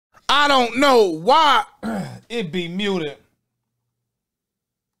I don't know why it be muted.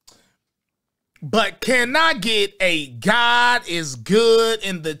 But can I get a God is good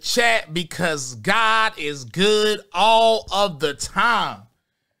in the chat? Because God is good all of the time.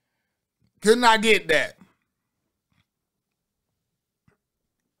 Can I get that?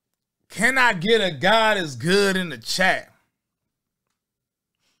 Can I get a God is good in the chat?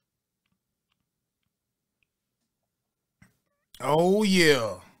 Oh,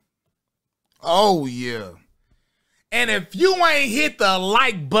 yeah. Oh, yeah. And if you ain't hit the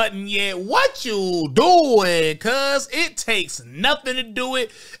like button yet, what you doing? Cause it takes nothing to do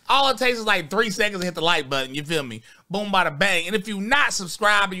it. All it takes is like 3 seconds to hit the like button. You feel me? Boom, bada bang. And if you're not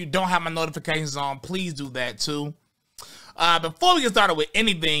subscribed and you don't have my notifications on, please do that too. Before we get started with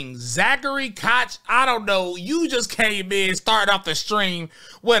anything, Zachary Koch, I don't know, you just came in, started off the stream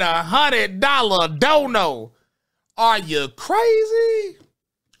with $100 dono. Are you crazy?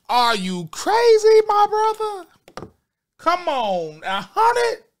 Are you crazy, my brother? Come on,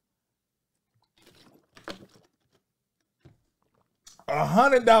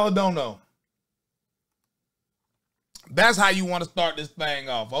 $100 dono. That's how you want to start this thing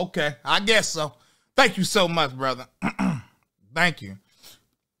off. Okay, I guess so. Thank you so much, brother. Thank you.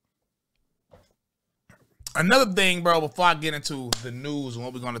 Another thing, bro, before I get into the news and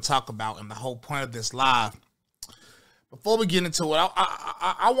what we're going to talk about and the whole point of this live, before we get into it,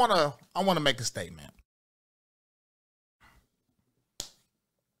 I want to make a statement.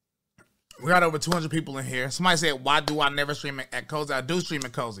 We got over 200 people in here. Somebody said, why do I never stream at Cozy? I do stream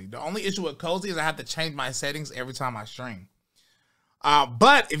at Cozy. The only issue with Cozy is I have to change my settings every time I stream.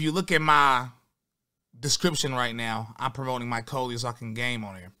 But if you look at my description right now, I'm promoting my Cozy so I can game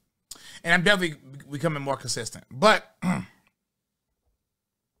on here. And I'm definitely becoming more consistent. But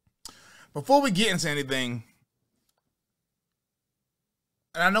before we get into anything,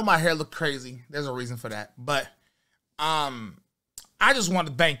 and I know my hair look crazy. There's a reason for that. But I just want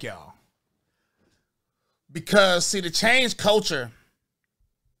to thank y'all. Because, see, to change culture,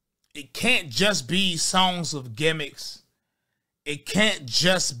 it can't just be songs of gimmicks. It can't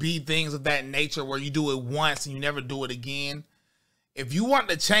just be things of that nature where you do it once and you never do it again. If you want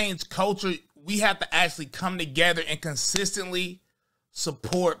to change culture, we have to actually come together and consistently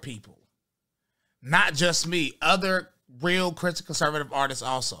support people. Not just me, other real Christian conservative artists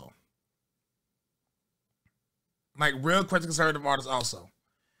also. Like real Christian conservative artists also.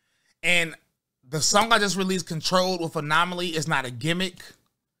 And the song I just released, Controlled with Anomaly, is not a gimmick.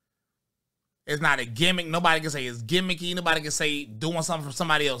 It's not a gimmick. Nobody can say it's gimmicky. Nobody can say doing something from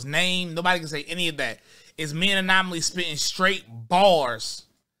somebody else's name. Nobody can say any of that. It's me and Anomaly spitting straight bars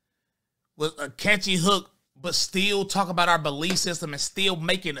with a catchy hook, but still talk about our belief system and still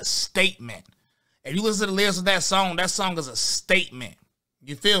making a statement. If you listen to the lyrics of that song is a statement.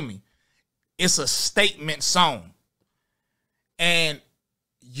 You feel me? It's a statement song. And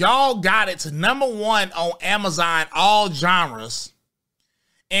y'all got it to #1 on Amazon, all genres.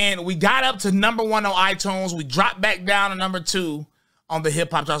 And we got up to #1 on iTunes. We dropped back down to #2 on the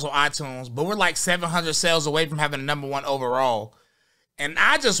hip hop charts on iTunes. But we're like 700 sales away from having a #1 overall. And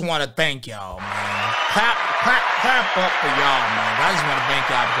I just want to thank y'all, man. Clap up for y'all, man. I just want to thank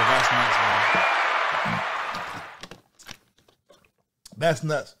y'all because that's nuts, man. That's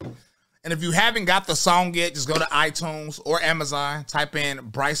nuts. And if you haven't got the song yet, just go to iTunes or Amazon. Type in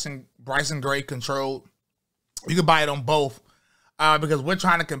Bryson Gray Controlled. You can buy it on both because we're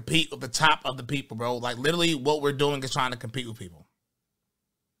trying to compete with the top of the people, bro. Like, literally what we're doing is trying to compete with people.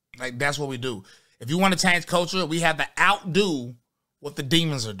 Like, that's what we do. If you want to change culture, we have to outdo what the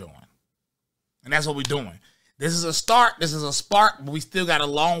demons are doing. And that's what we're doing. This is a start. This is a spark, but we still got a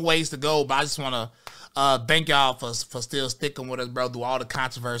long ways to go. But I just want to thank y'all for still sticking with us, bro, through all the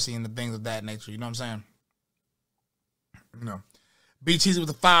controversy and the things of that nature. You know what I'm saying? You know, Be Cheesy with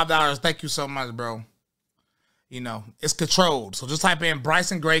the $5. Thank you so much, bro. You know, it's Controlled. So just type in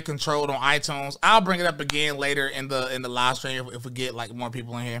Bryson Gray Controlled on iTunes. I'll bring it up again later in the live stream if we get like more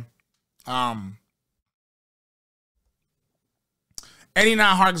people in here.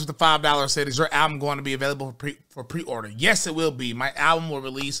 89 Harkins with the $5 said, is your album going to be available for pre-order? Yes, it will be. My album will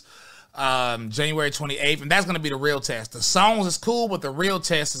release January 28th, and that's going to be the real test. The songs is cool, but the real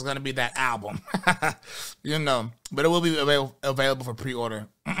test is going to be that album. You know, but it will be available for pre-order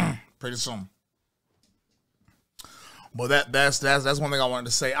pretty soon. But that's one thing I wanted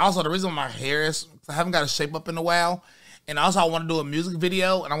to say. Also, the reason my hair is, I haven't got a shape up in a while, and also I want to do a music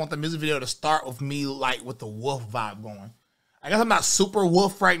video, and I want the music video to start with me like with the wolf vibe going. I guess I'm not super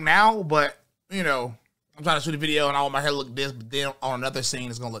wolf right now, but you know, I'm trying to shoot a video and I want my hair to look this, but then on another scene,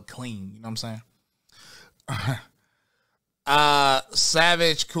 it's going to look clean. You know what I'm saying?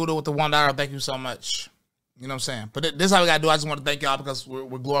 Savage Kuda with the $1. Thank you so much. You know what I'm saying? But this is how we gotta do. I just want to thank y'all because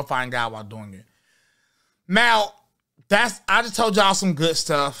we're glorifying God while doing it. Now, I just told y'all some good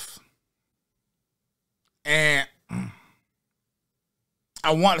stuff. And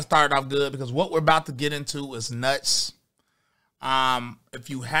I want to start off good because what we're about to get into is nuts. If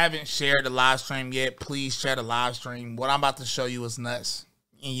you haven't shared the live stream yet, please share the live stream. What I'm about to show you is nuts,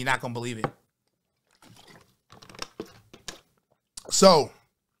 and you're not gonna believe it. So,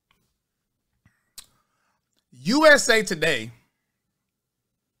 USA Today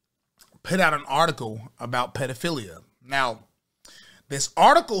put out an article about pedophilia. Now, this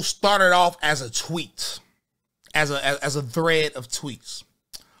article started off as a tweet, as a thread of tweets,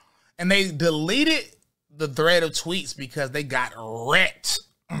 and they deleted the thread of tweets because they got wrecked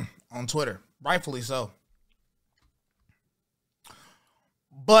on Twitter, rightfully so.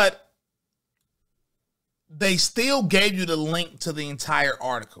 But they still gave you the link to the entire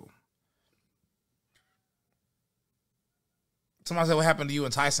article. Somebody said, what happened to you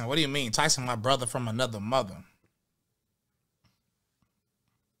and Tyson? What do you mean? Tyson, my brother from another mother.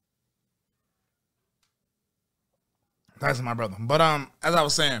 Tyson, my brother. But as I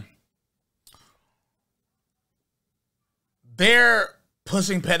was saying, they're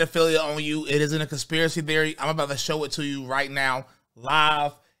pushing pedophilia on you. It isn't a conspiracy theory. I'm about to show it to you right now,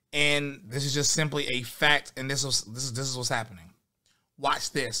 live, and this is just simply a fact. And this is what's happening.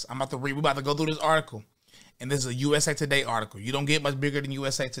 Watch this. I'm about to read. We're about to go through this article, and this is a USA Today article. You don't get much bigger than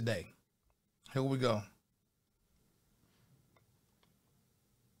USA Today. Here we go.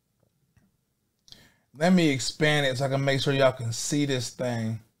 Let me expand it so I can make sure y'all can see this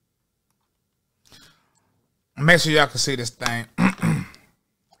thing. Make sure y'all can see this thing.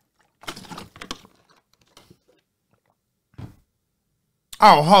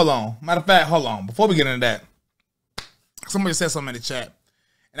 Oh, hold on. Matter of fact, hold on. Before we get into that, somebody said something in the chat,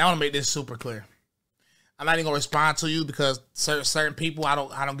 and I want to make this super clear. I'm not even gonna respond to you because certain people I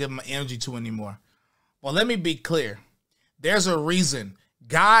don't give them energy to anymore. Well, let me be clear. There's a reason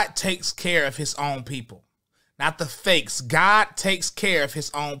God takes care of his own people, not the fakes. God takes care of his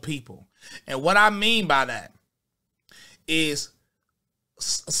own people, and what I mean by that is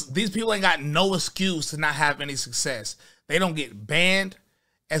these people ain't got no excuse to not have any success. They don't get banned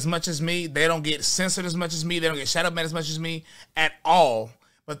as much as me. They don't get censored as much as me. They don't get shadow banned as much as me at all.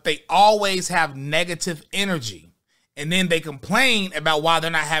 But they always have negative energy. And then they complain about why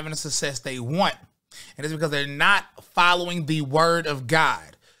they're not having the success they want. And it's because they're not following the word of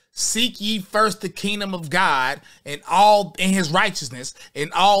God. Seek ye first the kingdom of God and all in his righteousness,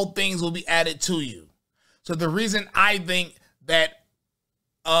 and all things will be added to you. So the reason I think that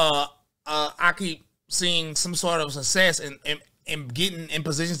I keep seeing some sort of success and getting in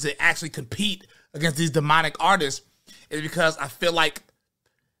positions to actually compete against these demonic artists is because I feel like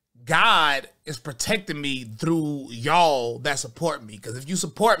God is protecting me through y'all that support me. Because if you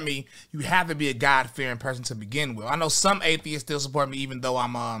support me, you have to be a God-fearing person to begin with. I know some atheists still support me, even though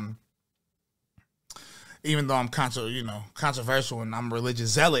I'm controversial and I'm a religious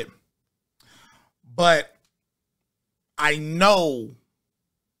zealot. But I know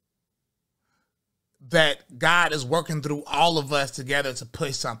that God is working through all of us together to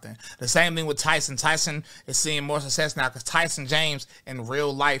push something. The same thing with Tyson. Tyson is seeing more success now because Tyson James in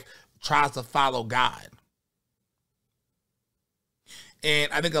real life tries to follow God. And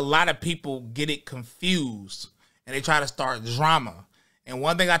I think a lot of people get it confused and they try to start drama. And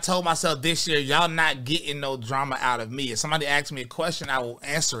one thing I told myself this year, y'all not getting no drama out of me. If somebody asks me a question, I will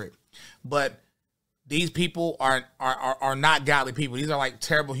answer it. But these people are not godly people. These are like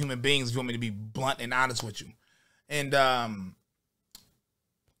terrible human beings, if you want me to be blunt and honest with you. And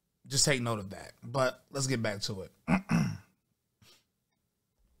just take note of that. But let's get back to it.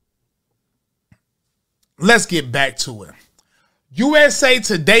 Let's get back to it. USA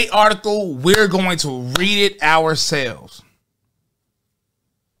Today article, we're going to read it ourselves.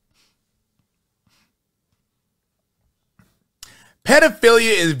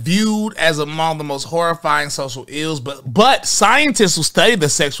 Pedophilia is viewed as among the most horrifying social ills, but scientists who study the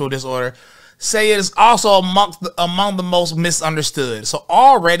sexual disorder say it is also among the most misunderstood. So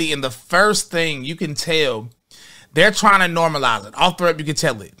already in the first thing, you can tell they're trying to normalize it. Off the rip, you can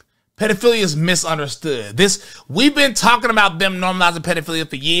tell it. Pedophilia is misunderstood. We've been talking about them normalizing pedophilia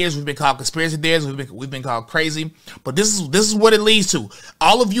for years. We've been called conspiracy theorists. We've been called crazy. But this is what it leads to.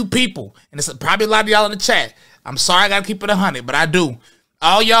 All of you people, and it's probably a lot of y'all in the chat. I'm sorry I gotta keep it 100, but I do.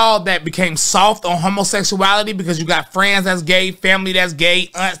 All y'all that became soft on homosexuality because you got friends that's gay, family that's gay,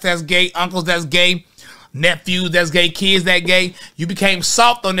 aunts that's gay, uncles that's gay, nephews that's gay, kids that gay. You became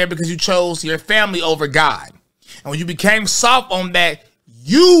soft on there because you chose your family over God. And when you became soft on that,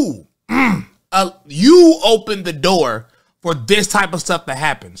 you opened the door for this type of stuff that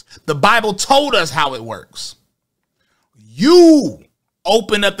happens. The Bible told us how it works. You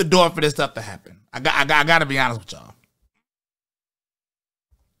opened up the door for this stuff to happen. I got to be honest with y'all.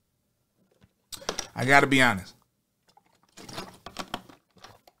 I got to be honest.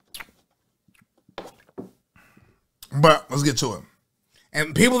 But let's get to it.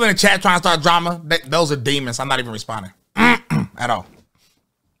 And people in the chat trying to start drama, those are demons. I'm not even responding at all.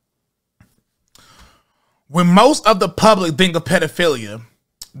 When most of the public think of pedophilia,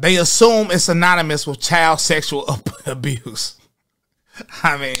 they assume it's synonymous with child sexual abuse.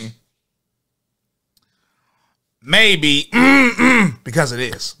 I mean, maybe because it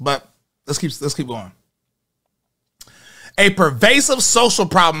is, but let's keep going. A pervasive social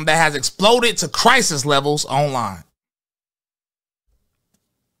problem that has exploded to crisis levels online.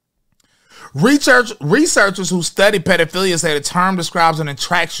 Researchers who study pedophilia say the term describes an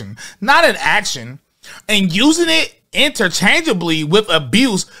attraction, not an action, and using it interchangeably with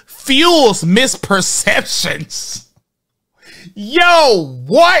abuse fuels misperceptions. Yo,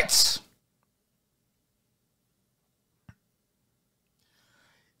 what?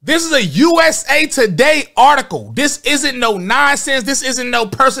 This is a USA Today article. This isn't no nonsense. This isn't no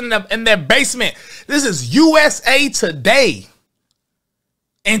person in their basement. This is USA Today.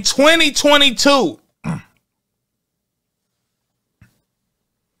 In 2022,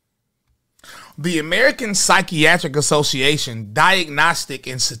 the American Psychiatric Association Diagnostic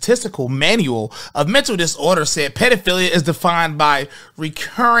and Statistical Manual of Mental Disorder said pedophilia is defined by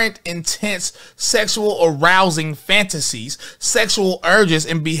recurrent, intense, sexual arousing fantasies, sexual urges,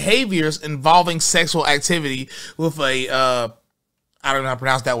 and behaviors involving sexual activity with a, I don't know how to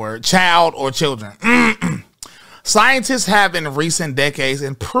pronounce that word, child or children. Scientists have in recent decades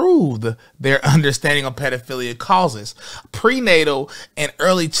improved their understanding of pedophilia causes, prenatal and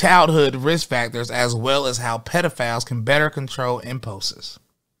early childhood risk factors, as well as how pedophiles can better control impulses.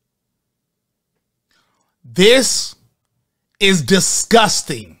 This is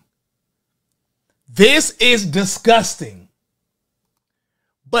disgusting. This is disgusting.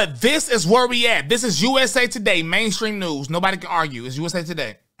 But this is where we at. This is USA Today, mainstream news. Nobody can argue. It's USA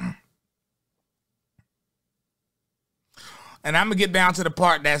Today. And I'm going to get down to the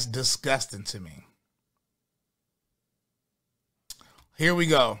part that's disgusting to me. Here we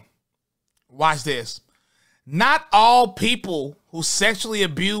go. Watch this. Not all people who sexually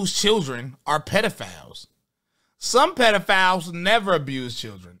abuse children are pedophiles. Some pedophiles never abuse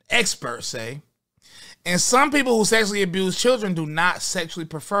children, experts say. And some people who sexually abuse children do not sexually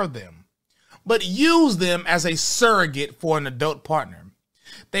prefer them, but use them as a surrogate for an adult partner.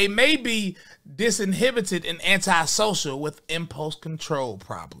 They may be disinhibited and antisocial with impulse control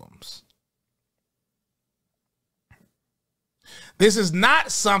problems. This is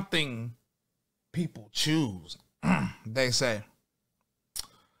not something people choose, they say.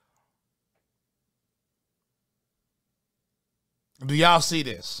 Do y'all see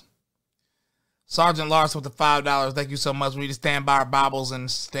this? Sergeant Larson with the $5. Thank you so much. We need to stand by our Bibles and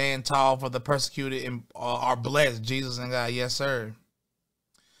stand tall for the persecuted and are blessed. Jesus and God. Yes, sir.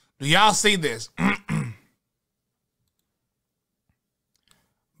 Do y'all see this? Do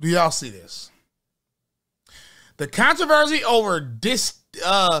y'all see this? The controversy over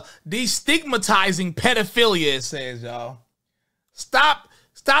destigmatizing pedophilia, it says, y'all. Stop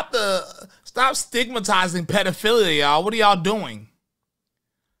stigmatizing pedophilia, y'all. What are y'all doing?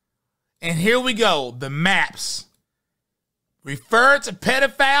 And here we go. The maps refer to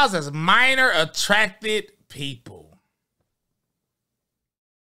pedophiles as minor attracted people.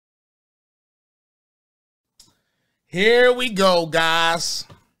 Here we go, guys.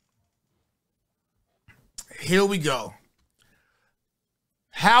 Here we go.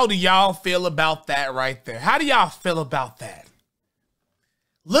 How do y'all feel about that right there? How do y'all feel about that?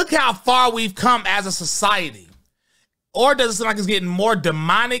 Look how far we've come as a society. Or does it seem like it's getting more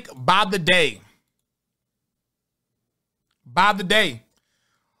demonic by the day? By the day.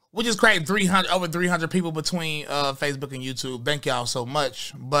 We just cracked over 300 people between Facebook and YouTube. Thank y'all so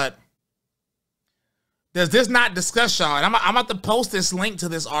much. But does this not discuss y'all? And I'm about to post this link to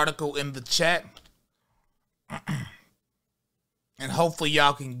this article in the chat. And hopefully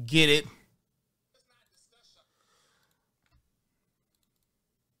y'all can get it.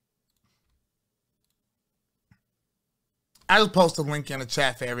 I just posted a link in the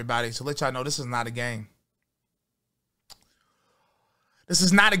chat for everybody to let y'all know this is not a game. This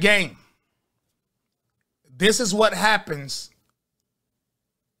is not a game. This is what happens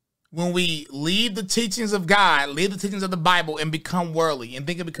when we leave the teachings of God, leave the teachings of the Bible, and become worldly, and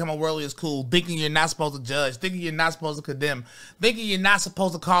thinking becoming worldly is cool, thinking you're not supposed to judge, thinking you're not supposed to condemn, thinking you're not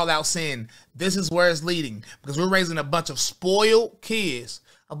supposed to call out sin, this is where it's leading. Because we're raising a bunch of spoiled kids,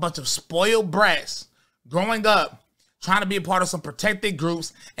 a bunch of spoiled brats, growing up, trying to be a part of some protected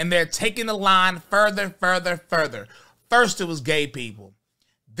groups, and they're taking the line further, further, further. First, it was gay people.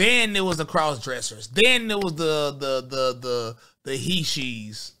 Then it was the cross-dressers. Then it was the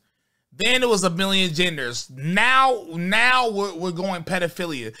he-she's. Then it was a million genders. Now we're going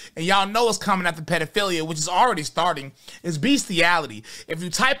pedophilia. And y'all know it's coming after pedophilia, which is already starting. It's bestiality. If you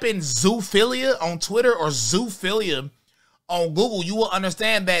type in zoophilia on Twitter or zoophilia on Google, you will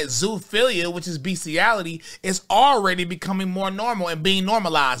understand that zoophilia, which is bestiality, is already becoming more normal and being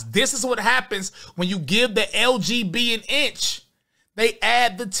normalized. This is what happens when you give the LGB an inch. They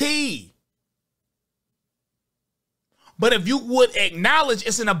add the T. But if you would acknowledge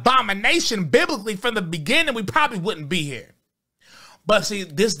it's an abomination biblically from the beginning, we probably wouldn't be here. But see,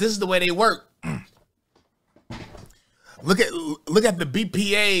 this is the way they work. Look at the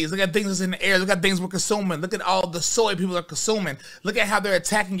BPAs. Look at things that's in the air. Look at things we're consuming. Look at all the soy people are consuming. Look at how they're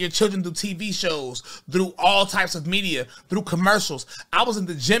attacking your children through TV shows, through all types of media, through commercials. I was in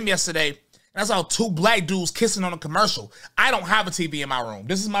the gym yesterday, and I saw two black dudes kissing on a commercial. I don't have a TV in my room.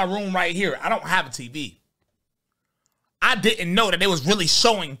 This is my room right here. I don't have a TV. I didn't know that they was really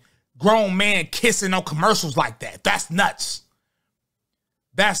showing grown men kissing on commercials like that. That's nuts.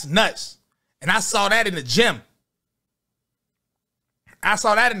 That's nuts. And I saw that in the gym. I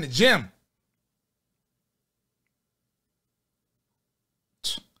saw that in the gym.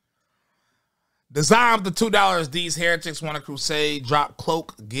 Design the $2. These heretics want a crusade. Drop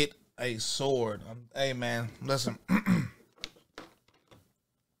cloak. Get a sword. Hey, man, listen.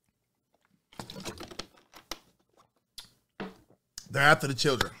 They're after the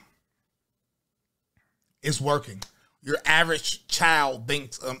children. It's working. Your average child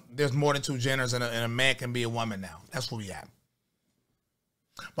thinks there's more than two genders and a man can be a woman now. That's where we at.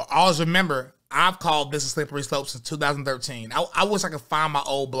 But always remember, I've called this a slippery slope since 2013. I wish I could find my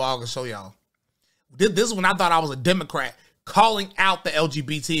old blog and show y'all. This is when I thought I was a Democrat calling out the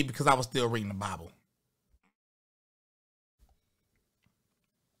LGBT because I was still reading the Bible.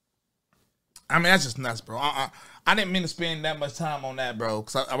 I mean, that's just nuts, bro. I didn't mean to spend that much time on that, bro,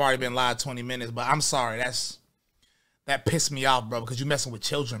 because I've already been live 20 minutes, but I'm sorry. That pissed me off, bro, because you messing with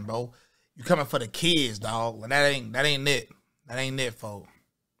children, bro. You coming for the kids, dog. That ain't it. That ain't it, folks.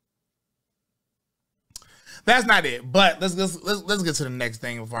 That's not it, but let's get to the next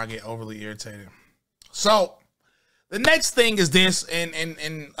thing before I get overly irritated. So, the next thing is this, and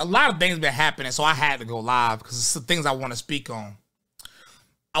a lot of things been happening, so I had to go live because it's the things I want to speak on.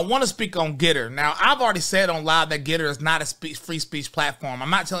 I want to speak on Getter. Now, I've already said on live that Getter is not a free speech platform. I'm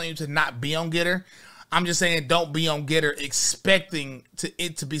not telling you to not be on Getter. I'm just saying don't be on Getter expecting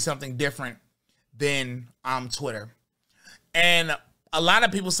it to be something different than Twitter. And a lot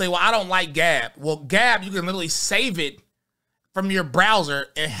of people say, well, I don't like Gab. Well, Gab, you can literally save it from your browser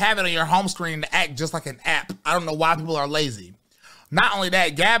and have it on your home screen to act just like an app. I don't know why people are lazy. Not only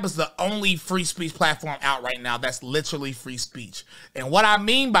that, Gab is the only free speech platform out right now that's literally free speech. And what I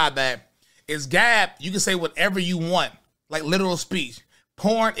mean by that is Gab, you can say whatever you want, like literal speech.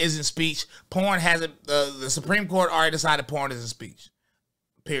 Porn isn't speech. Porn hasn't, the Supreme Court already decided porn isn't speech.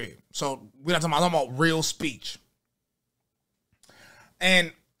 Period. So we're not talking about real speech.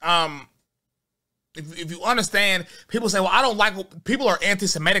 And if you understand, people say, well, I don't like, people are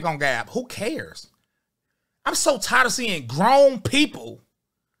anti-Semitic on Gab. Who cares? I'm so tired of seeing grown people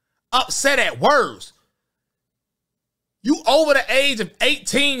upset at words. You over the age of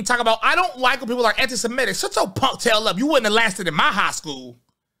 18 talk about, I don't like when people are anti-Semitic. Shut your punk tail up. You wouldn't have lasted in my high school.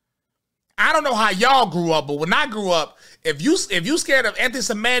 I don't know how y'all grew up, but when I grew up, if you scared of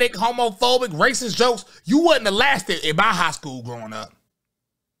anti-Semitic, homophobic, racist jokes, you wouldn't have lasted in my high school growing up.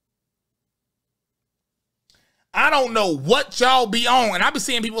 I don't know what y'all be on. And I be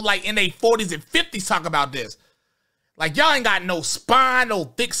seeing people like in their 40s and 50s talk about this. Like, y'all ain't got no spine, no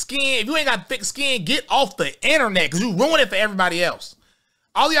thick skin. If you ain't got thick skin, get off the internet because you ruin it for everybody else.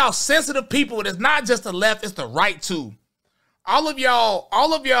 All y'all sensitive people, it's not just the left, it's the right too. All of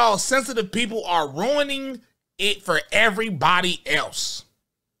y'all sensitive people are ruining it for everybody else.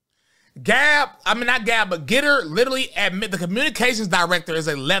 Not Gab, but Getter literally admit the communications director is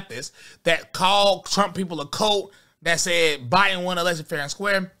a leftist that called Trump people a cult, that said Biden won election fair and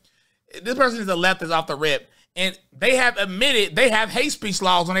square. This person is a leftist off the rip. And they have admitted they have hate speech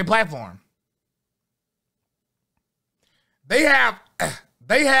laws on their platform. They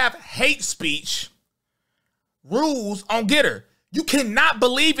have hate speech rules on Getter. You cannot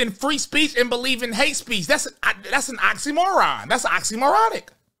believe in free speech and believe in hate speech. That's an oxymoron. That's oxymoronic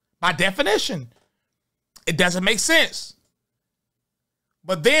by definition. It doesn't make sense.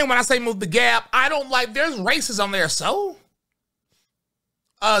 But then when I say move the gap, I don't like, there's races on there. So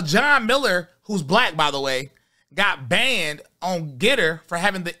John Miller, who's black, by the way, got banned on Getter for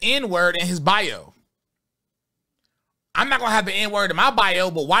having the N-word in his bio. I'm not going to have the N-word in my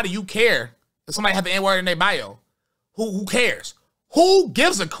bio, but why do you care if somebody has the N-word in their bio? Who cares? Who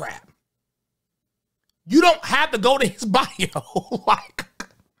gives a crap? You don't have to go to his bio. Like,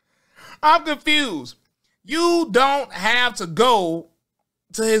 I'm confused. You don't have to go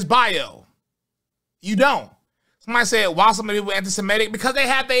to his bio. You don't. Somebody said, why some people are anti-Semitic? Because they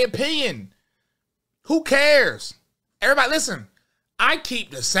have their opinion. Who cares? Everybody, listen. I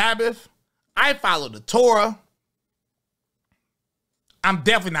keep the Sabbath. I follow the Torah. I'm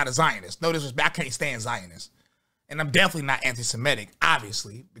definitely not a Zionist. No disrespect. I can't stand Zionists. And I'm definitely not anti-Semitic,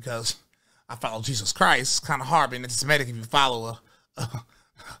 obviously, because I follow Jesus Christ. It's kind of hard being anti-Semitic if you follow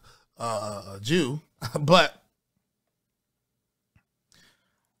a Jew. But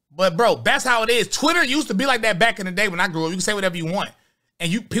bro, that's how it is. Twitter used to be like that back in the day when I grew up. You can say whatever you want.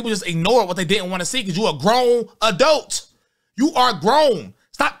 And people just ignore what they didn't want to see because you're a grown adult. You are grown.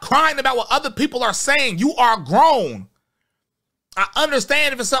 Stop crying about what other people are saying. You are grown. I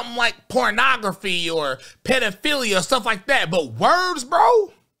understand if it's something like pornography or pedophilia or stuff like that, but words,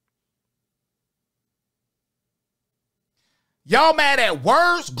 bro? Y'all mad at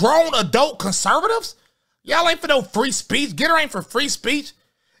words? Grown adult conservatives? Y'all ain't for no free speech. Getter ain't for free speech.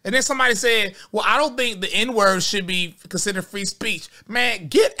 And then somebody said, well, I don't think the N-word should be considered free speech. Man,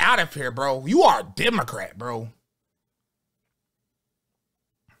 get out of here, bro. You are a Democrat, bro.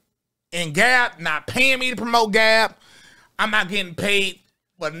 And Gab not paying me to promote Gab. I'm not getting paid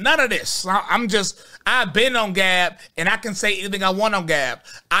for none of this. I've been on Gab, and I can say anything I want on Gab.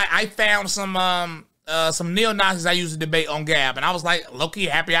 I found some neo-Nazis I used to debate on Gab, and I was like, low-key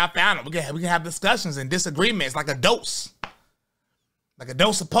happy I found them. We can have discussions and disagreements like a dose. Like a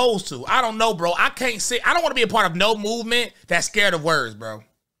dose opposed to. I don't know, bro. I don't want to be a part of no movement that's scared of words, bro.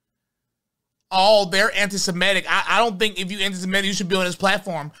 Oh, they're anti-Semitic. I don't think if you're anti-Semitic, you should be on this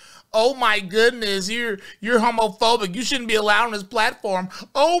platform. Oh my goodness, you're homophobic. You shouldn't be allowed on this platform.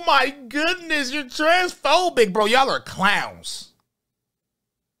 Oh my goodness, you're transphobic, bro. Y'all are clowns.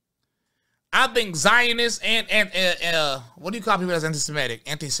 I think Zionists and what do you call people that's anti-Semitic?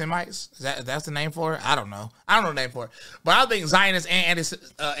 Anti-Semites? That's the name for it? I don't know. I don't know the name for it. But I think Zionists and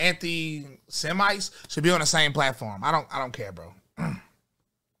anti-Semites should be on the same platform. I don't care, bro.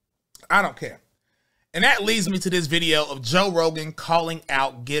 I don't care. And that leads me to this video of Joe Rogan calling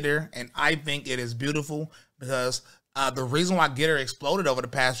out Getter, and I think it is beautiful because the reason why Getter exploded over the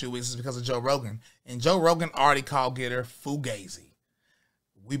past few weeks is because of Joe Rogan. And Joe Rogan already called Getter fugazi.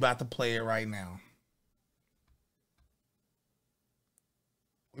 We about to play it right now.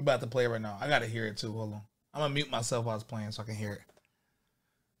 We about to play it right now. I got to hear it too. Hold on. I'm going to mute myself while I was playing so I can hear it.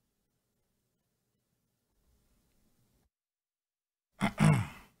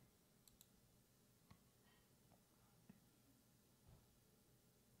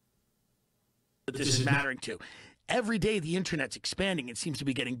 This is mattering to. Every day the internet's expanding. It seems to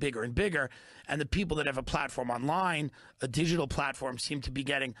be getting bigger and bigger. And the people that have a platform online, a digital platform, seem to be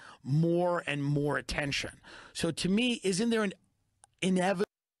getting more and more attention. So to me, isn't there an inevitable...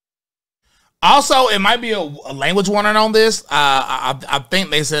 Also, it might be a language warning on this. I think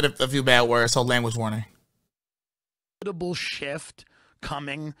they said a few bad words, so language warning. Shift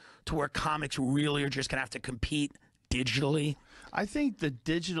coming to where comics really are just going to have to compete digitally? I think the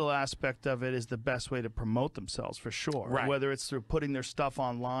digital aspect of it is the best way to promote themselves, for sure. Right. Whether it's through putting their stuff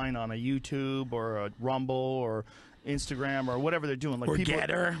online on a YouTube or a Rumble or Instagram or whatever they're doing. Like or people,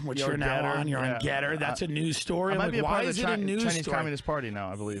 Getter, which you're now on. You're on Getter. That's a news story. I might like, be a why part is of it the a news Chinese story? Communist Party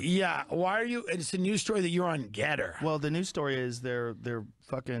now, I believe. Yeah. Why are you? It's a news story that you're on Getter. Well, the news story is their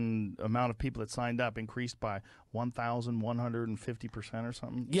fucking amount of people that signed up increased by 1,150% or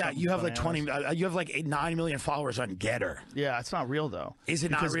something. Yeah, you have like bananas. you have like 9 million followers on Getter. Yeah, it's not real though. Is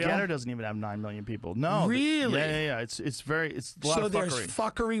it not because real? Getter doesn't even have 9 million people. No, really? Yeah. It's a lot so of fuckery. there's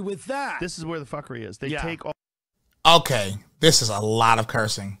fuckery with that. This is where the fuckery is. They take all. Okay, this is a lot of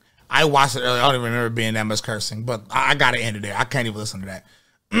cursing. I watched it earlier. I don't even remember being that much cursing, but I got to end it there. I can't even listen to that.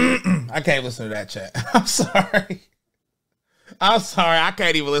 I can't listen to that, chat. I'm sorry. I'm sorry. I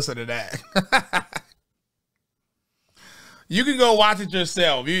can't even listen to that. You can go watch it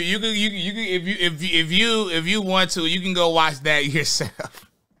yourself. You can if you want to, you can go watch that yourself.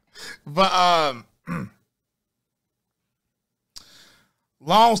 But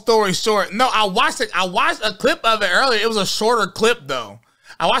Long story short, no, I watched a clip of it earlier. It was a shorter clip though.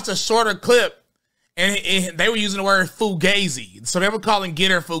 I watched a shorter clip, and they were using the word fugazi, so they were calling Get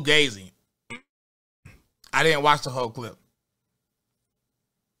Her fugazi. I didn't watch the whole clip.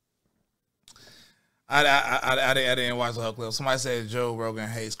 I didn't watch the whole clip. Somebody said Joe Rogan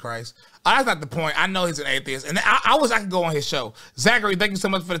hates Christ. That's not the point. I know he's an atheist, and I wish I could go on his show. Zachary, thank you so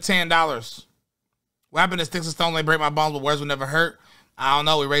much for the $10. What happened to Sticks and Stones? They break my bones, but words will never hurt. I don't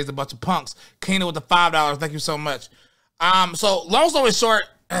know. We raised a bunch of punks. Keenan with the $5. Thank you so much. So long story short,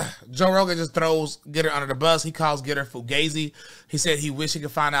 Joe Rogan just throws Get Her under the bus. He calls Get Her fugazi. He said he wished he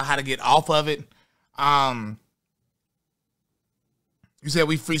could find out how to get off of it. You said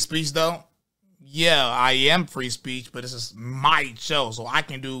we free speech though? Yeah, I am free speech, but this is my show, so I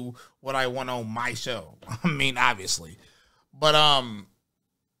can do what I want on my show. I mean, obviously. But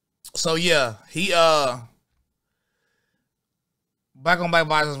so yeah, he Black on Black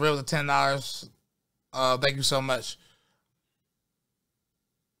Violence is real with the $10. Thank you so much.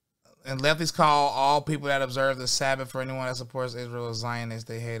 And lefties call all people that observe the Sabbath for anyone that supports Israel as Zionists.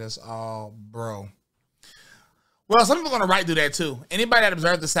 They hate us all, bro. Well, some people are going to do that too. Anybody that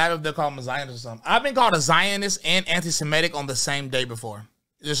observes the Sabbath, they'll call them a Zionist or something. I've been called a Zionist and anti-Semitic on the same day before.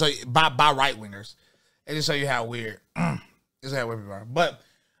 Just so you, by right-wingers. It just show you how weird. Just how weird people are. But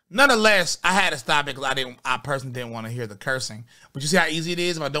nonetheless, I had to stop it because I personally didn't want to hear the cursing. But you see how easy it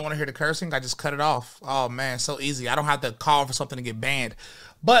is? If I don't want to hear the cursing, I just cut it off. Oh man, so easy. I don't have to call for something to get banned.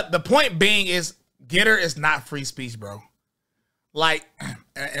 But the point being is, Get Her is not free speech, bro. Like,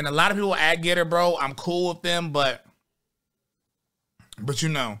 and a lot of people add Get Her, bro. I'm cool with them, but you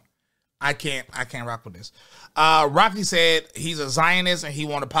know, I can't rock with this. Rocky said he's a Zionist and he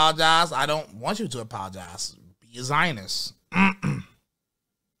won't apologize. I don't want you to apologize. Be a Zionist.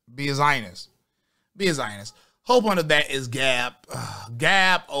 Be a Zionist. Be a Zionist. Whole point of that is Gap.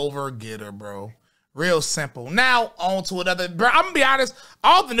 Gap over Get Her, bro. Real simple. Now, on to another. Bro, I'm going to be honest.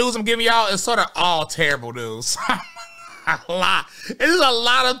 All the news I'm giving y'all is sort of all terrible news. A lot. There's a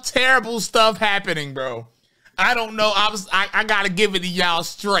lot of terrible stuff happening, bro. I don't know. I got to give it to y'all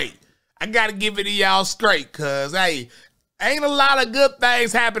straight. I got to give it to y'all straight because, hey, ain't a lot of good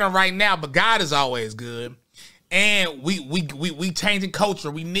things happening right now, but God is always good. And we changing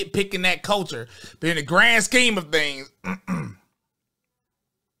culture. We nitpicking that culture. But in the grand scheme of things,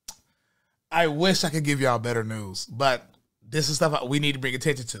 I wish I could give y'all better news. But this is stuff we need to bring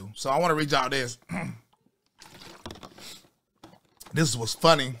attention to. So I want to read y'all this. This was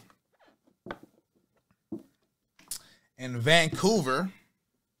funny. In Vancouver,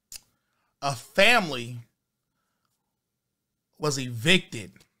 a family was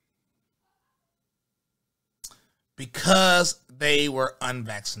evicted because they were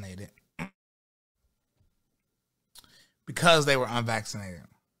unvaccinated. Because they were unvaccinated.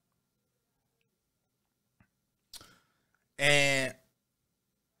 And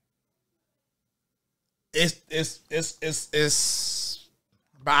it's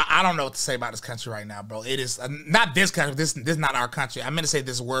but I don't know what to say about this country right now, bro. It is not this country. This is not our country. I meant to say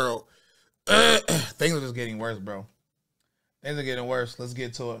this world. Things are just getting worse, bro. Things are getting worse. Let's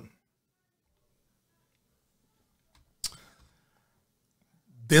get to it.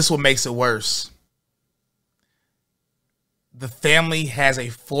 This what makes it worse. The family has a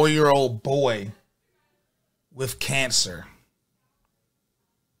 4-year-old boy with cancer.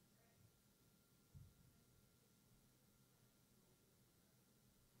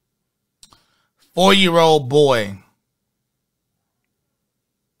 Four-year-old boy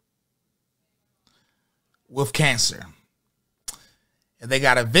with cancer. And they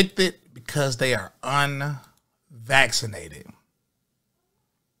got evicted because they are unvaccinated.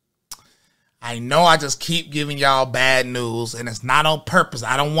 I know I just keep giving y'all bad news, and it's not on purpose.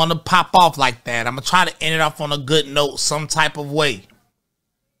 I don't want to pop off like that. I'm going to try to end it off on a good note some type of way.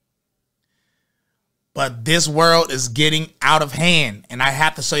 But this world is getting out of hand, and I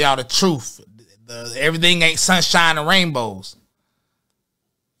have to show y'all the truth. Everything ain't sunshine and rainbows.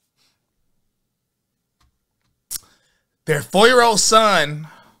 Their 4-year-old son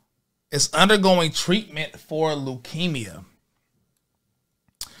is undergoing treatment for leukemia.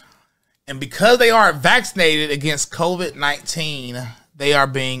 And because they aren't vaccinated against COVID-19, they are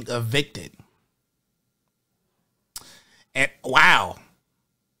being evicted. And wow,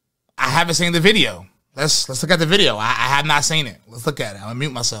 I haven't seen the video. Let's look at the video. I have not seen it. Let's look at it. I'm gonna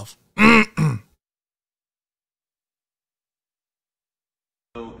mute myself.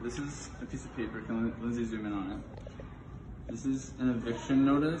 So this is a piece of paper. Can Lindsay zoom in on it? This is an eviction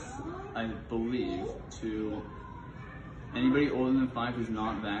notice, I believe, to anybody older than 5 who's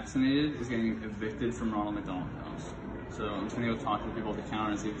not vaccinated is getting evicted from Ronald McDonald House. So I'm just gonna go talk to the people at the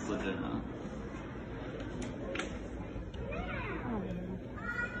counter and see if it's legit or not.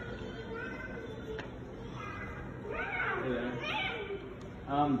 Hey there.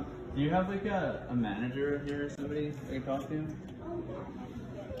 Do you have like a manager here or somebody I can talk to?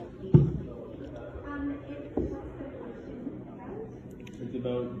 It's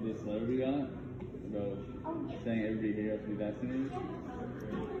about this letter we got, about saying everybody here has to be vaccinated.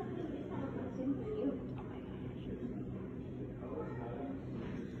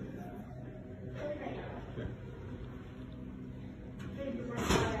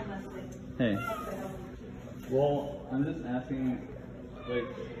 Hey. Well, I'm just asking, like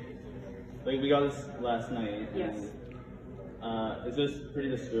we got this last night. Yes. And, it's just pretty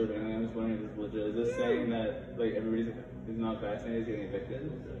disturbing. I'm just wondering if it's legit. Is this saying that like everybody who's not vaccinated is getting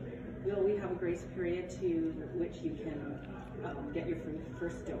evicted? Well, we have a grace period to which you can get your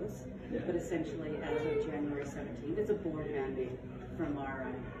first dose, Yeah. but essentially as of January 17th, it's a board mandate from our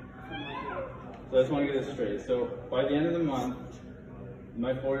board. So I just want to get this straight. So by the end of the month,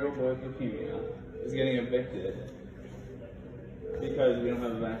 my 4-year-old boy with leukemia is getting evicted because we don't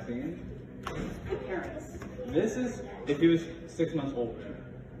have a vaccine. The parents. This is, if he was 6 months older,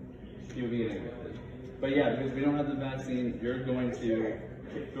 he would be getting evicted. But yeah, because we don't have the vaccine, you're going to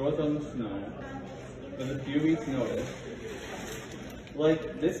throw us on the snow with a few weeks' notice.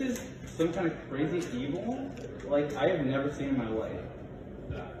 Like, this is some kind of crazy evil, like, I have never seen in my life.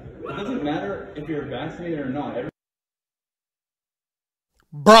 It doesn't matter if you're vaccinated or not.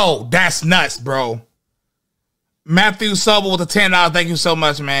 Bro, that's nuts, bro. Matthew Sobel with the $10. Thank you so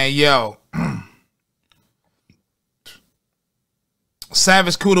much, man. Yo.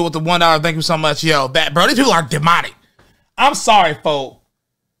 Savage Cuda with the $1. Thank you so much. Yo, that bro, these people are demonic. I'm sorry, folk.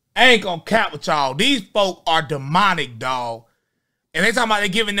 I ain't gonna cap with y'all. These folk are demonic, dog. And they talking about they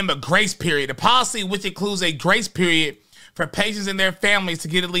giving them a grace period. The policy, which includes a grace period for patients and their families to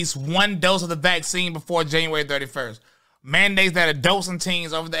get at least one dose of the vaccine before January 31st. Mandates that adults and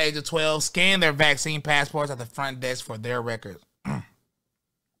teens over the age of 12 scan their vaccine passports at the front desk for their records.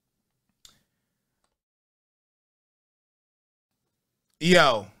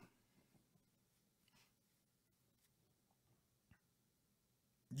 Yo.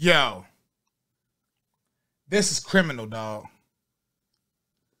 Yo. This is criminal, dog.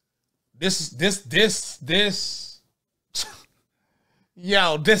 This.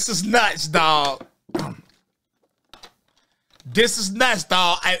 Yo, this is nuts, dog. This is nuts,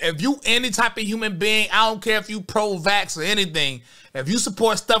 dog. If you any type of human being, I don't care if you pro-vax or anything. If you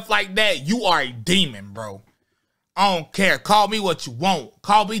support stuff like that, you are a demon, bro. I don't care. Call me what you want.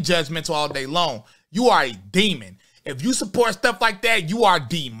 Call me judgmental all day long. You are a demon. If you support stuff like that, you are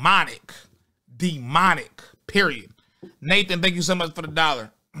demonic. Demonic, period. Nathan, thank you so much for the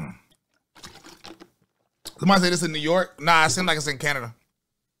 $1. Somebody say this in New York? Nah, it seems like it's in Canada.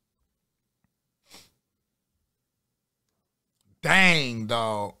 Dang,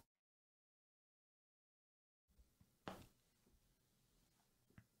 dog.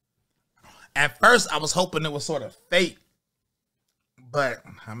 At first, I was hoping it was sort of fake. But,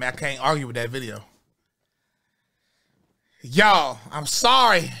 I mean, I can't argue with that video. Y'all, I'm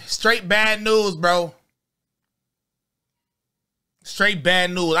sorry. Straight bad news, bro. Straight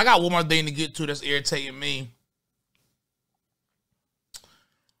bad news. I got one more thing to get to that's irritating me.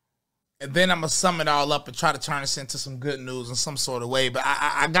 And then I'm going to sum it all up and try to turn this into some good news in some sort of way. But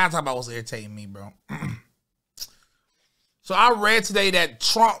I got to talk about what's irritating me, bro. So I read today that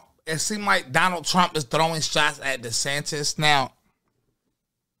Trump, it seemed like Donald Trump is throwing shots at DeSantis. Now,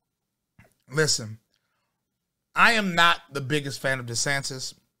 listen, I am not the biggest fan of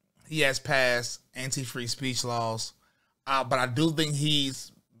DeSantis. He has passed anti-free speech laws. But I do think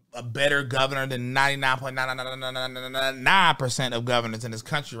he's a better governor than 99.99999% of governors in this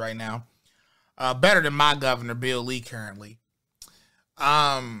country right now. Better than my governor, Bill Lee, currently.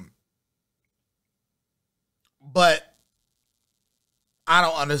 But I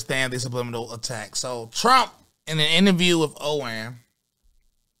don't understand the subliminal attack. So Trump, in an interview with OAN,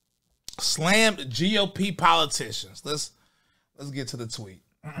 slammed GOP politicians. Let's get to the tweet.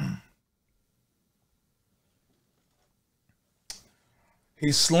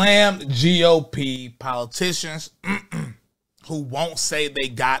 He slammed GOP politicians who won't say they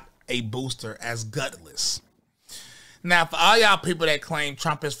got a booster as gutless. Now, for all y'all people that claim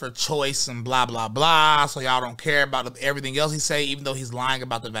Trump is for choice and blah, blah, blah, so y'all don't care about everything else he say, even though he's lying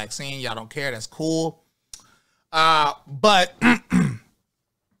about the vaccine, y'all don't care, that's cool. But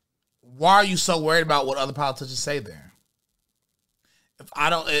why are you so worried about what other politicians say there?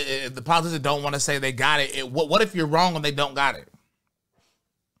 If the politicians don't want to say they got it, what if you're wrong and they don't got it?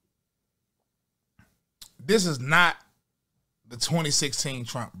 This is not the 2016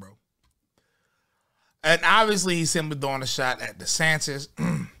 Trump, bro. And obviously, he's simply throwing a shot at DeSantis.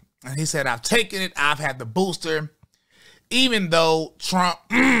 And he said, I've taken it. I've had the booster. Even though Trump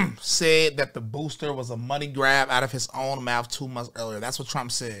said that the booster was a money grab out of his own mouth 2 months earlier. That's what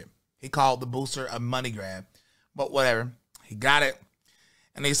Trump said. He called the booster a money grab. But whatever. He got it.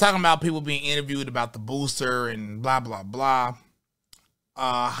 And he's talking about people being interviewed about the booster and blah, blah, blah.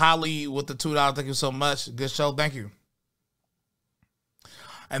 Holly with the $2. Thank you so much. Good show. Thank you.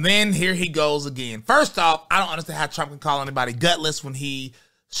 And then here he goes again. First off, I don't understand how Trump can call anybody gutless when he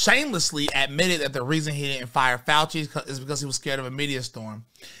shamelessly admitted that the reason he didn't fire Fauci is because he was scared of a media storm.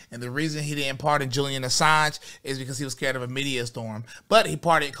 And the reason he didn't pardon Julian Assange is because he was scared of a media storm. But he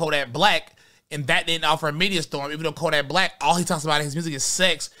pardoned Kodak Black, and that didn't offer a media storm. Even though Kodak Black, all he talks about in his music is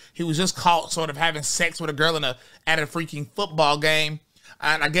sex. He was just caught sort of having sex with a girl at a freaking football game.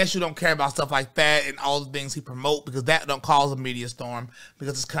 And I guess you don't care about stuff like that and all the things he promote because that don't cause a media storm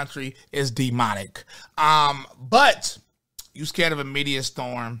because this country is demonic. But you scared of a media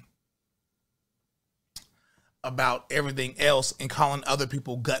storm about everything else and calling other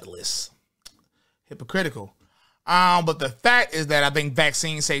people gutless. Hypocritical. But the fact is that I think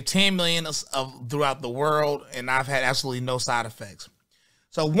vaccines save 10 million throughout the world, and I've had absolutely no side effects.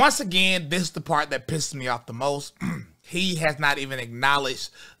 So once again, this is the part that pisses me off the most. He has not even acknowledged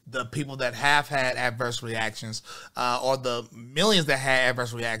the people that have had adverse reactions, or the millions that had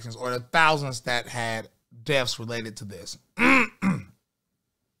adverse reactions, or the thousands that had deaths related to this.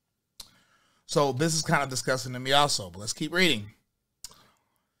 So this is kind of disgusting to me also, but let's keep reading.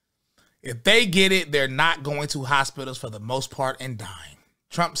 If they get it, they're not going to hospitals for the most part and dying.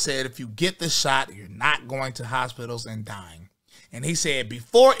 Trump said if you get the shot, you're not going to hospitals and dying. And he said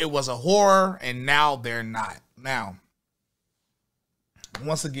before it was a horror, and now they're not. Now,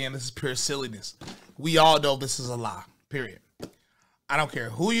 once again, this is pure silliness. We all know this is a lie, period. I don't care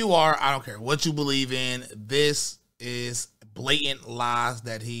who you are. I don't care what you believe in. This is blatant lies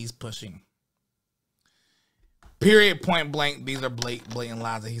that he's pushing. Period, point blank. These are blatant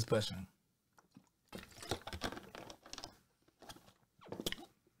lies that he's pushing.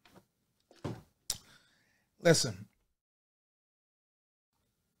 Listen.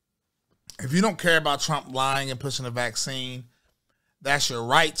 If you don't care about Trump lying and pushing a vaccine, that's your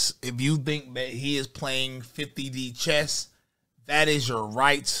rights. If you think that he is playing 50D chess, that is your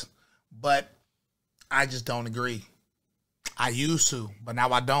rights. But I just don't agree. I used to, but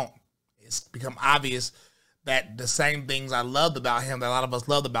now I don't. It's become obvious that the same things I loved about him, that a lot of us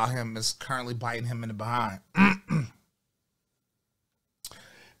loved about him, is currently biting him in the behind.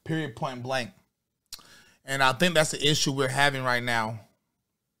 Period, point blank. And I think that's the issue we're having right now,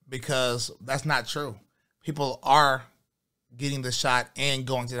 because that's not true. People are getting the shot and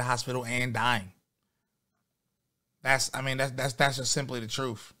going to the hospital and dying. That's just simply the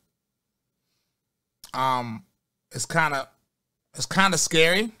truth. It's kind of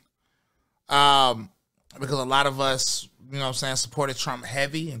scary. Because a lot of us, supported Trump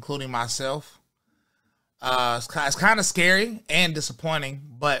heavy, including myself. It's kind of scary and disappointing,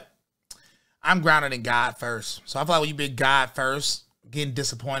 but I'm grounded in God first. So I feel like when you be God first, getting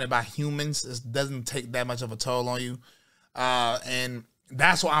disappointed by humans, it doesn't take that much of a toll on you. And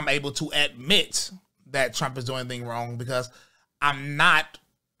that's why I'm able to admit that Trump is doing anything wrong, because I'm not,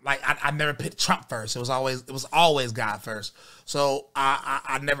 I never picked Trump first. It was always God first. So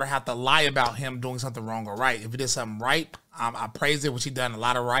I never have to lie about him doing something wrong or right. If he did something right, I praise it, which he done a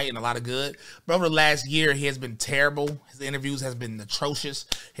lot of right and a lot of good. But over the last year, he has been terrible. His interviews has been atrocious.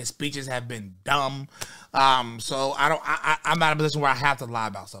 His speeches have been dumb. So I'm not in a position where I have to lie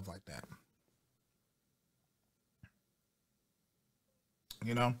about stuff like that.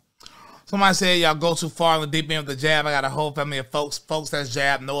 Somebody said y'all go too far in the deep end of the jab. I got a whole family of folks that's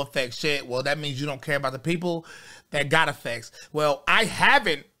jab, no effect shit. Well, that means you don't care about the people that got effects. Well, I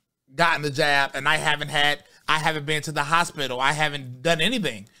haven't gotten the jab, and I haven't been to the hospital. I haven't done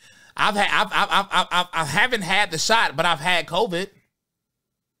anything. I haven't had the shot, but I've had COVID.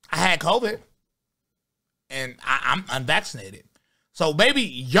 I had COVID, and I'm unvaccinated. So maybe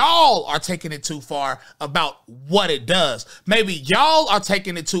y'all are taking it too far about what it does. Maybe y'all are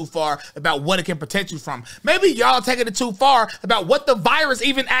taking it too far about what it can protect you from. Maybe y'all are taking it too far about what the virus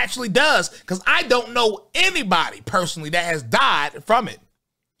even actually does, because I don't know anybody personally that has died from it.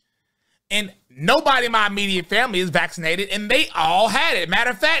 And nobody in my immediate family is vaccinated, and they all had it.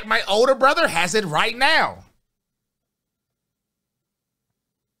 Matter of fact, my older brother has it right now.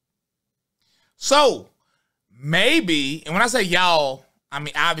 So maybe, and when I say y'all, I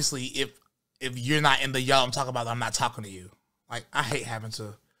mean, obviously, if you're not in the y'all I'm talking about, I'm not talking to you. Like, I hate having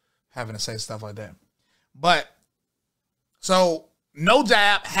to say stuff like that. But So no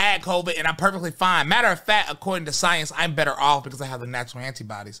jab, had COVID, and I'm perfectly fine. Matter of fact, according to science, I'm better off because I have the natural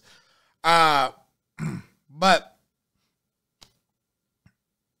antibodies. But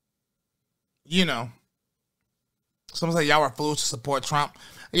you know, some say y'all are fools to support Trump.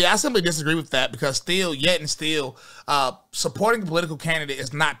 Yeah, I simply disagree with that because still, supporting a political candidate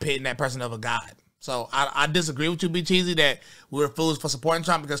is not pitting that person over God. So I disagree with you, B. Cheesy, that we're fools for supporting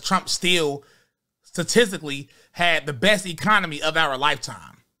Trump because Trump still statistically had the best economy of our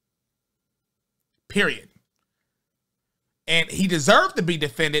lifetime. Period. And he deserved to be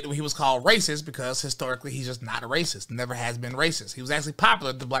defended when he was called racist because historically he's just not a racist. Never has been racist. He was actually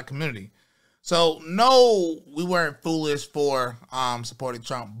popular in the black community. So no, we weren't foolish for supporting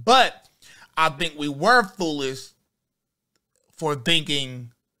Trump, but I think we were foolish for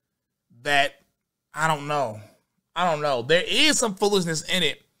thinking that, I don't know. There is some foolishness in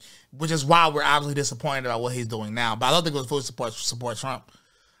it, which is why we're obviously disappointed about what he's doing now. But I don't think it was foolish to support Trump.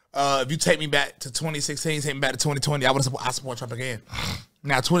 If you take me back to 2016, take me back to 2020, I support Trump again.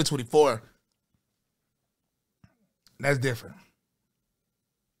 Now 2024, that's different.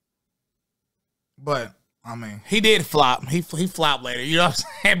 But I mean, he did flop. He flopped later. You know what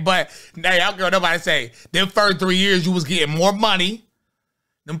I'm saying? But now y'all girl, nobody say them first 3 years you was getting more money.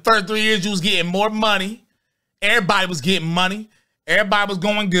 Everybody was getting money. Everybody was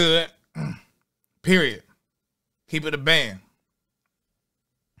going good. Period. Keep it a band.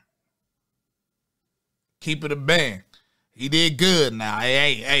 He did good now.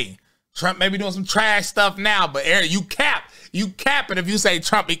 Hey. Trump may be doing some trash stuff now, but Eric, you cap it if you say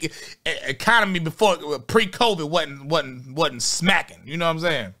Trump economy before pre-COVID wasn't smacking. You know what I'm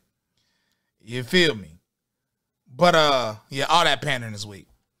saying? You feel me? But yeah, all that pandering is weak.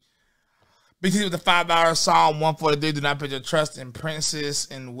 BT with the $5 Psalm 143. Do not put your trust in princes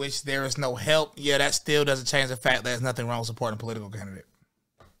in which there is no help. Yeah, that still doesn't change the fact that there's nothing wrong with supporting a political candidate.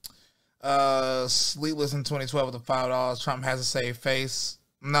 Sleepless in 2012 with the $5. Trump has a saved face.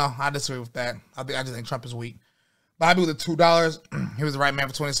 No, I disagree with that. I just think Trump is weak. Bobby with the $2. He was the right man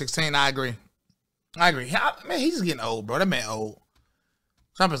for 2016. I agree. Man, he's just getting old, bro. That man old.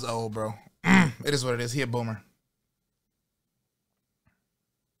 Trump is old, bro. It is what it is. He a boomer.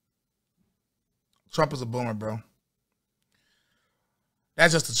 Trump is a boomer, bro.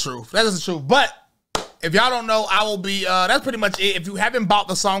 That's just the truth. But if y'all don't know, I will be, that's pretty much it. If you haven't bought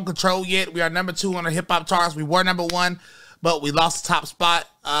the song Control yet, we are number 2 on the hip-hop charts. We were number 1, but we lost the top spot.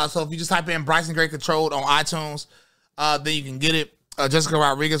 So if you just type in Bryson Gray Controlled on iTunes, then you can get it. Jessica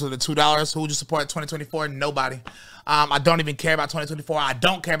Rodriguez with the $2. Who would you support in 2024? Nobody. I don't even care about 2024. I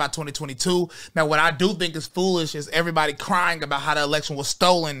don't care about 2022. Now, what I do think is foolish is everybody crying about how the election was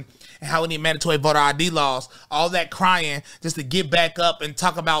stolen and how we need mandatory voter ID laws. All that crying just to get back up and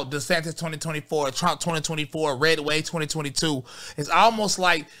talk about DeSantis 2024, Trump 2024, Red Wave 2022. It's almost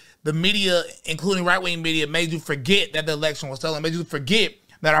like the media, including right-wing media, made you forget that the election was stolen, made you forget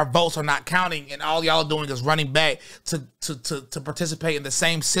that our votes are not counting, and all y'all are doing is running back to participate in the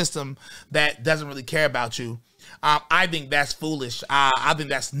same system that doesn't really care about you. I think that's foolish. I think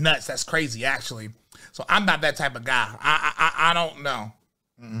that's nuts. That's crazy, actually. So I'm not that type of guy. I don't know.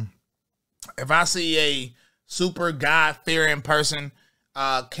 If I see a super God-fearing person,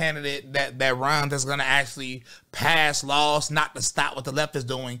 candidate that runs that's going to actually pass laws, not to stop what the left is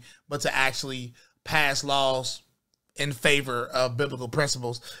doing, but to actually pass laws in favor of biblical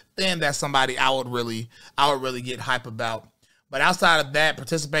principles, then that's somebody I would really get hype about. But outside of that,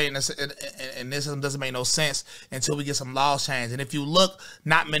 participating in this doesn't make no sense until we get some laws changed. And if you look,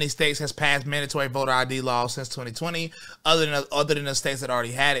 not many states has passed mandatory voter ID laws since 2020, other than the states that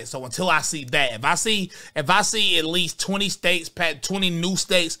already had it. So until I see that, if I see at least 20 states, 20 new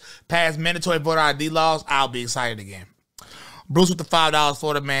states pass mandatory voter ID laws, I'll be excited again. Bruce with the $5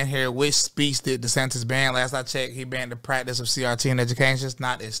 Florida man here. Which speech did DeSantis ban? Last I checked, he banned the practice of CRT in education,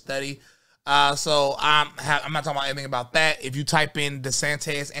 not his study. So I'm not talking about anything about that. If you type in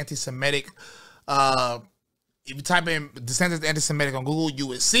DeSantis anti-Semitic, on Google, you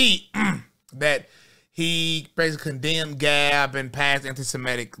would see that he basically condemned Gab and passed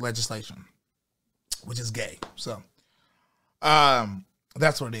anti-Semitic legislation, which is gay. So,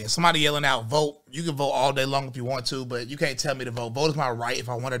 that's what it is. Somebody yelling out, vote. You can vote all day long if you want to, but you can't tell me to vote. Vote is my right if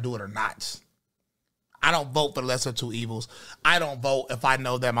I want to do it or not. I don't vote for the lesser of two evils. I don't vote if I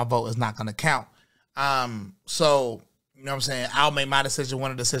know that my vote is not going to count. So, you know what I'm saying? I'll make my decision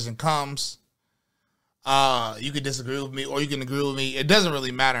when the decision comes. You can disagree with me or you can agree with me. It doesn't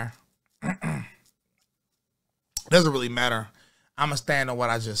really matter. It doesn't really matter. I'm going to stand on what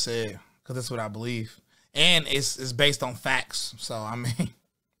I just said because that's what I believe. And it's based on facts. So, I mean,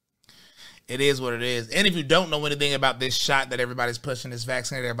 It is what it is. And if you don't know anything about this shot that everybody's pushing, this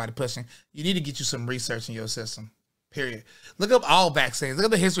vaccine that everybody's pushing, you need to get you some research in your system, period. Look up all vaccines. Look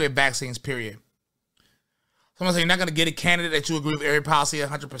up the history of vaccines, period. Someone say you're not going to get a candidate that you agree with every policy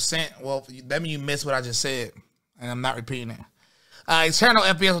 100%. Well, that means you missed what I just said, and I'm not repeating it. Eternal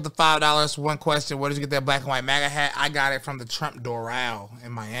FPS with the $5. One question: where did you get that black and white MAGA hat? I got it from the Trump Doral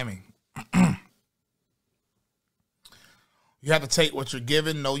in Miami. You have to take what you're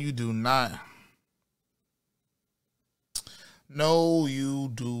given. No, you do not. No,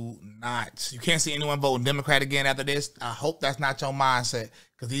 you do not. You can't see anyone voting Democrat again after this. I hope that's not your mindset,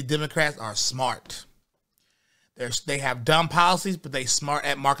 because these Democrats are smart. They have dumb policies, but they smart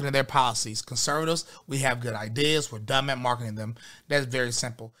at marketing their policies. Conservatives, we have good ideas. We're dumb at marketing them. That's very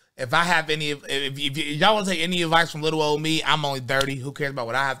simple. If I have any, if y'all want to take any advice from little old me, I'm only 30. Who cares about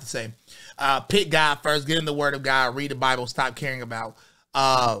what I have to say? Pick God first. Get in the Word of God. Read the Bible. Stop caring about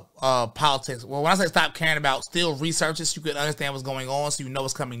politics. Well, when I say stop caring about, still research it so you can understand what's going on, so you know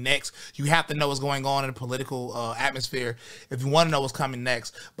what's coming next. You have to know what's going on in the political atmosphere if you want to know what's coming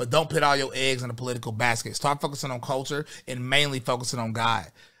next. But don't put all your eggs in a political basket. Start focusing on culture and mainly focusing on God.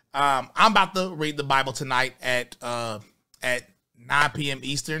 I'm about to read the Bible tonight at 9 p.m.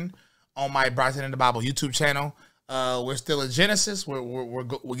 Eastern on my Bryson in the Bible YouTube channel. We're still in Genesis. We're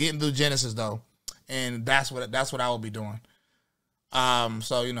getting through Genesis though, and that's what I will be doing.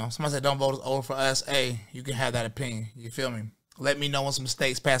 So, you know, somebody said don't vote over for us. Hey, you can have that opinion. You feel me? Let me know when some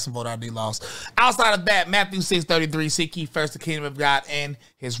states pass some vote ID laws. Outside of that, Matthew 6:33, seek ye first the kingdom of God and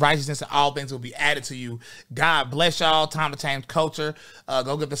his righteousness, and all things will be added to you. God bless y'all. Time to change culture.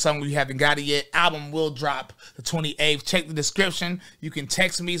 Go get the song if you haven't got it yet. Album will drop the 28th. Check the description. You can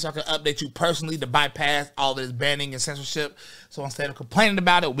text me so I can update you personally to bypass all this banning and censorship. So instead of complaining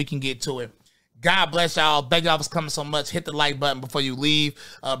about it, we can get to it. God bless y'all. Thank y'all for coming so much. Hit the like button before you leave.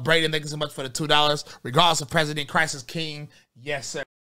 Braden, thank you so much for the $2. Regardless of president, Christ is king. Yes, sir.